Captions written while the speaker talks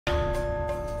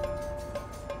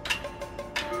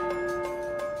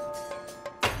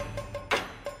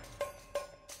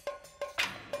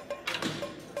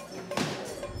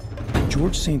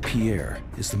Georges St-Pierre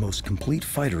is the most complete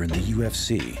fighter in the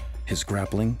UFC. His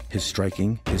grappling, his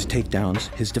striking, his takedowns,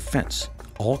 his defense,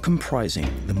 all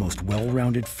comprising the most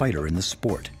well-rounded fighter in the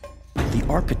sport. The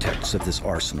architects of this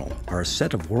arsenal are a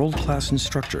set of world-class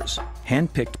instructors,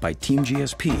 handpicked by Team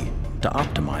GSP to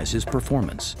optimize his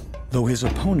performance. Though his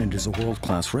opponent is a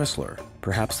world-class wrestler,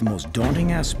 perhaps the most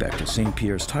daunting aspect of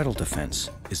St-Pierre's title defense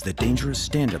is the dangerous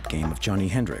stand-up game of Johnny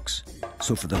Hendricks.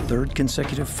 So for the third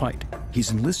consecutive fight, he's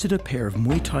enlisted a pair of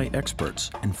Muay Thai experts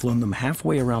and flown them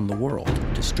halfway around the world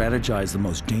to strategize the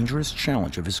most dangerous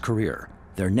challenge of his career.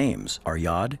 Their names are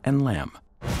Yod and Lam.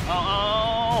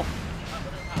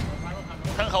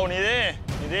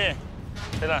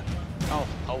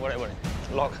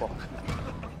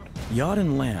 Yod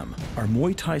and Lam are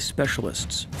Muay Thai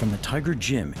specialists from the Tiger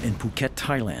Gym in Phuket,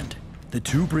 Thailand. The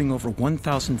two bring over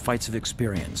 1,000 fights of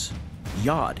experience.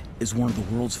 Yod is one of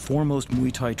the world's foremost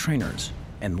Muay Thai trainers,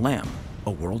 and Lam,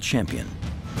 a world champion.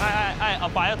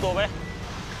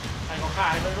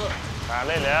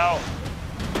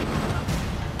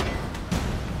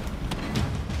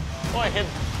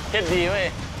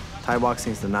 Thai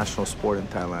boxing is the national sport in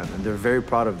Thailand, and they're very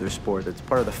proud of their sport. It's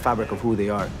part of the fabric of who they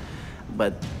are.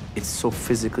 But it's so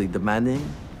physically demanding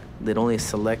that only a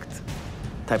select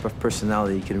type of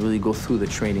personality can really go through the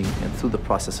training and through the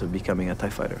process of becoming a Thai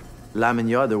fighter. Lam and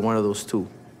Yod are one of those two.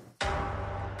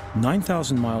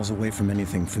 9,000 miles away from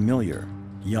anything familiar,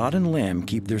 Yod and Lam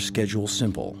keep their schedule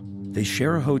simple. They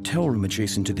share a hotel room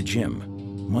adjacent to the gym.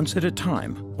 Months at a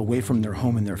time, away from their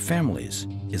home and their families,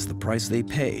 is the price they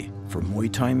pay for Muay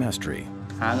Thai mastery.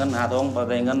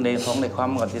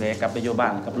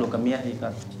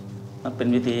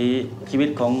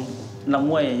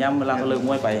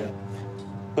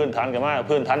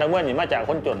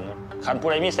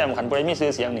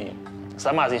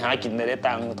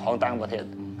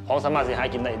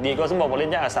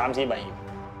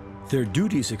 Their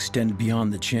duties extend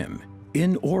beyond the gym.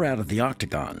 In or out of the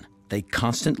octagon, they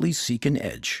constantly seek an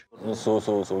edge.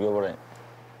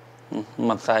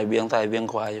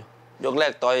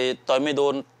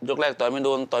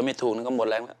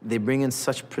 They bring in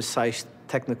such precise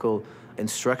technical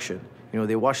instruction. You know,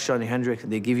 they watch Johnny Hendricks,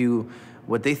 they give you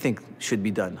what they think should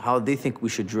be done, how they think we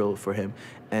should drill for him,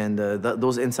 and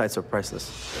those insights are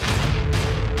priceless.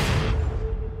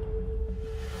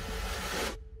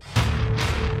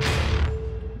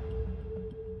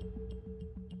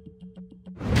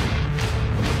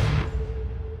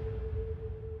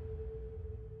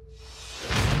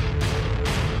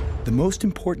 The most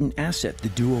important asset the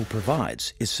duo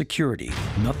provides is security.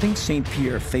 Nothing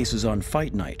St-Pierre faces on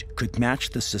fight night could match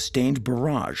the sustained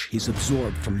barrage he's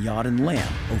absorbed from Yod and Lam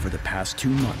over the past 2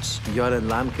 months. Yod and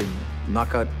Lam can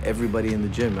knock out everybody in the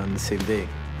gym on the same day.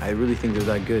 I really think they're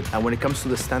that good. And when it comes to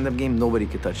the stand-up game, nobody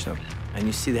can touch them. And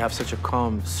you see they have such a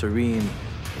calm, serene,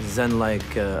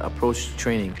 zen-like approach to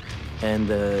training. And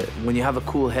when you have a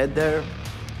cool head there,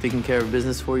 taking care of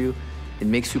business for you, it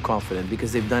makes you confident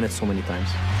because they've done it so many times.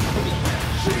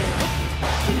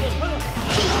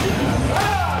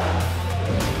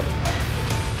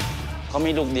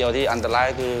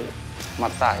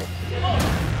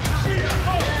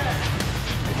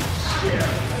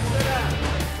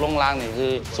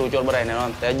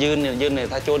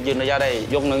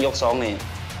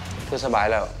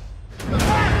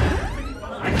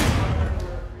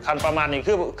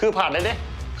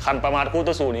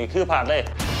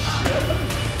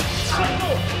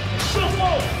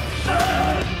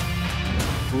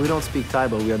 We don't speak Thai,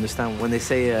 but we understand. When they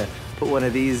say, put one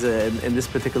of these in this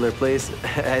particular place,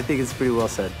 I think it's pretty well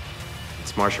said.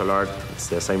 It's martial art. It's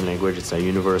the same language. It's a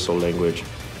universal language.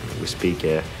 We speak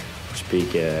it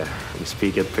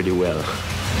pretty well.